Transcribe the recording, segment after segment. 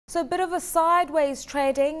So a bit of a sideways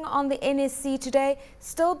trading on the NSE today,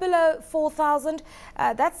 still below 4,000.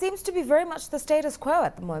 That seems to be very much the status quo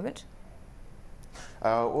at the moment.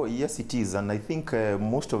 Oh, yes, it is. And I think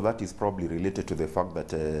most of that is probably related to the fact that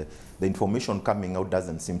the information coming out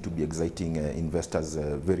doesn't seem to be exciting investors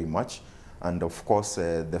very much. And of course,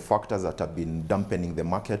 the factors that have been dampening the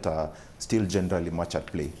market are still generally much at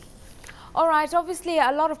play. All right, obviously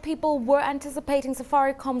a lot of people were anticipating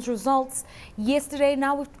Safaricom's results yesterday.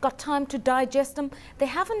 Now we've got time to digest them. They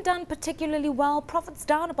haven't done particularly well. Profits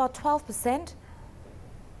down about 12%.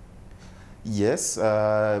 Yes,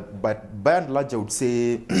 but by and large, I would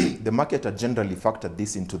say the market had generally factored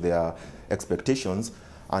this into their expectations.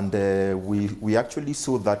 And we actually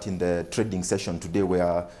saw that in the trading session today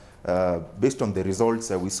where based on the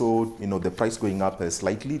results, we saw the price going up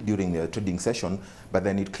slightly during the trading session, but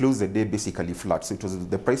then it closed the day basically flat. So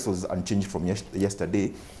the price was unchanged from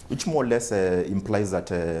yesterday, which more or less implies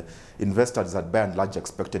that investors had by and large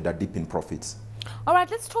expected a dip in profits. All right,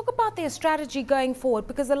 let's talk about their strategy going forward,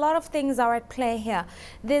 because a lot of things are at play here.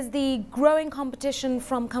 There's the growing competition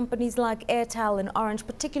from companies like Airtel and Orange,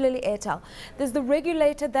 particularly Airtel. There's the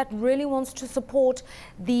regulator that really wants to support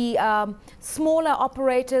the smaller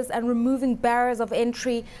operators and removing barriers of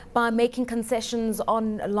entry by making concessions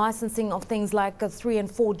on licensing of things like 3 and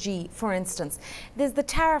 4G, for instance. There's the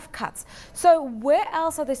tariff cuts. So where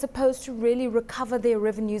else are they supposed to really recover their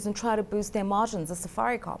revenues and try to boost their margins as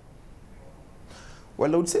Safaricom?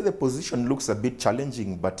 Well, I would say the position looks a bit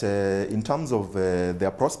challenging, but in terms of their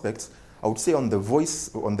prospects, I would say on the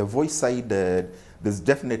voice side, there's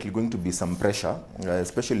definitely going to be some pressure,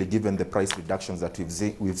 especially given the price reductions that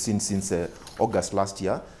we've seen since August last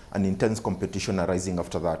year, and intense competition arising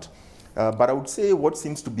after that. But I would say what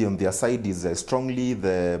seems to be on their side is strongly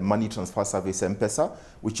the money transfer service M-Pesa,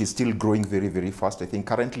 which is still growing very, very fast. I think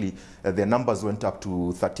currently their numbers went up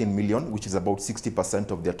to 13 million, which is about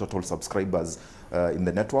 60% of their total subscribers in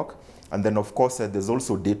the network. And then, of course, there's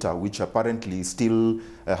also data, which apparently still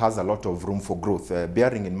has a lot of room for growth,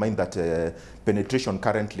 bearing in mind that penetration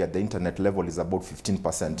currently at the internet level is about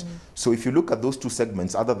 15%. So if you look at those two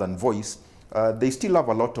segments, other than voice, they still have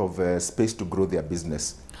a lot of space to grow their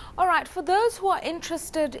business. All right, for those who are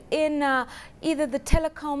interested in either the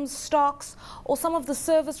telecom stocks or some of the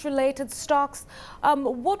service-related stocks,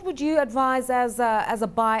 what would you advise as a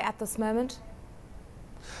buy at this moment?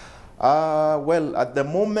 Well, at the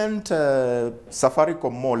moment,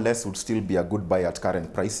 Safaricom more or less would still be a good buy at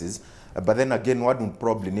current prices. But then again, one would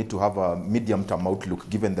probably need to have a medium-term outlook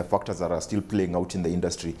given the factors that are still playing out in the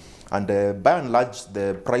industry. And by and large,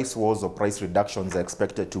 the price wars or price reductions are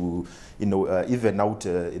expected to, even out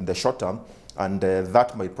in the short term. And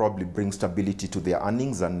that might probably bring stability to their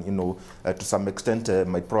earnings and, to some extent,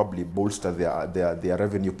 might probably bolster their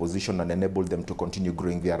revenue position and enable them to continue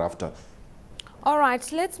growing thereafter. All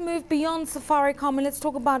right, let's move beyond Safaricom and let's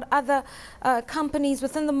talk about other companies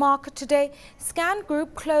within the market today. Scan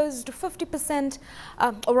Group closed 50%,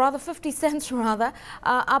 or rather 50 cents rather,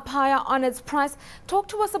 up higher on its price. Talk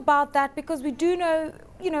to us about that, because we do know,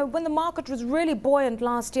 when the market was really buoyant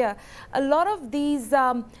last year, a lot of these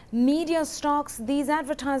media stocks, these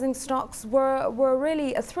advertising stocks were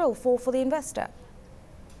really a thrill for the investor.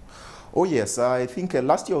 Oh yes, I think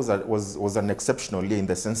last year was an exceptional year in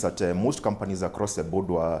the sense that most companies across the board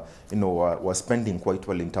were spending quite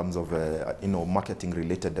well in terms of marketing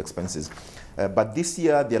related expenses. But this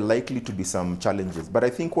year there are likely to be some challenges. But I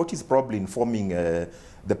think what is probably informing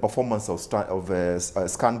the performance of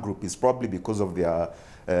Scan Group is probably because of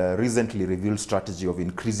their recently revealed strategy of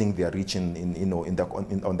increasing their reach on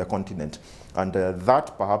the continent, and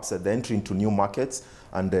that perhaps the entry into new markets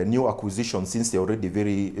and new acquisitions, since they're already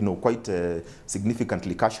very quite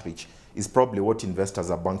significantly cash rich, is probably what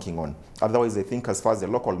investors are banking on. Otherwise, I think as far as the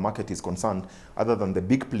local market is concerned, other than the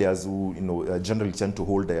big players who generally tend to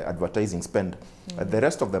hold the advertising spend, the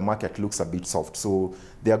rest of the market looks a bit soft. So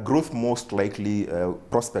their growth most likely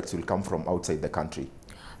prospects will come from outside the country.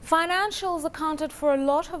 Financials accounted for a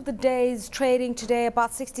lot of the day's trading today, about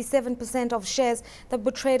 67% of shares that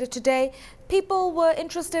were traded today. People were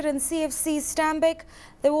interested in CFC Stanbic.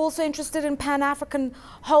 They were also interested in Pan-African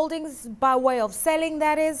Holdings by way of selling,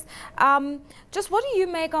 that is. Just what do you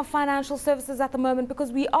make of financial services at the moment?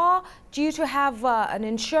 Because we are due to have an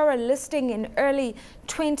insurer listing in early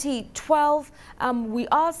 2012. We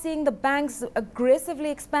are seeing the banks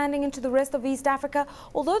aggressively expanding into the rest of East Africa,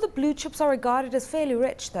 although the blue chips are regarded as fairly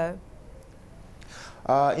rich, though.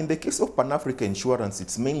 In the case of Pan-Africa Insurance,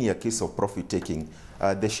 it's mainly a case of profit-taking.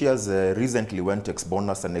 The shares recently went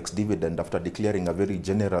ex-bonus and ex-dividend after declaring a very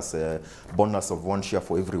generous bonus of 1 share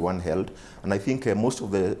for every 1 held. And I think most of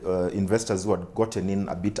the investors who had gotten in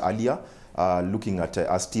a bit earlier looking at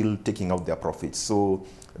are still taking out their profits. So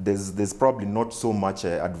there's probably not so much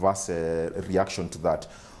adverse reaction to that.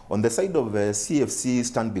 On the side of CFC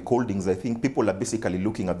Stanbic Holdings, I think people are basically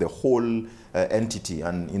looking at the whole entity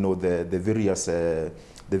and the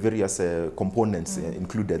various components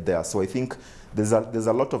included there. So I think there's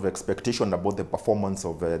a lot of expectation about the performance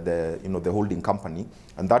of the holding company,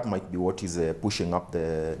 and that might be what is pushing up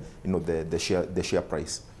the share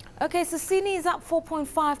price. Okay, so Sini is up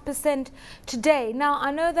 4.5% today. Now,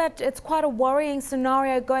 I know that it's quite a worrying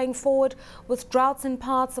scenario going forward with droughts in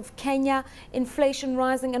parts of Kenya, inflation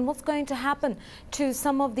rising, and what's going to happen to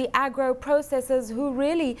some of the agro processors who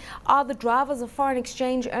really are the drivers of foreign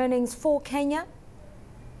exchange earnings for Kenya?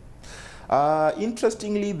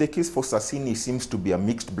 Interestingly, the case for Sasini seems to be a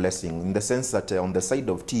mixed blessing in the sense that on the side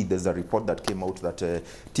of tea, there's a report that came out that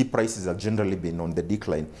tea prices have generally been on the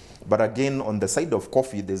decline. But again, on the side of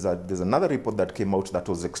coffee, there's another report that came out that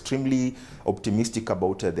was extremely optimistic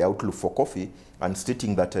about the outlook for coffee and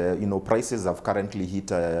stating that prices have currently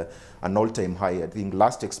hit an all-time high. I think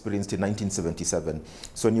last experienced in 1977.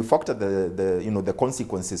 So when you factor the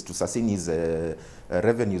consequences to Sasini's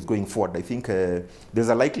revenues going forward, I think there's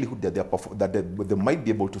a likelihood that they might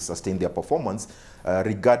be able to sustain their performance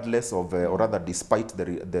regardless of, or rather despite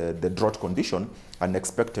the drought condition and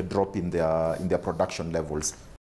expected drop in their production levels.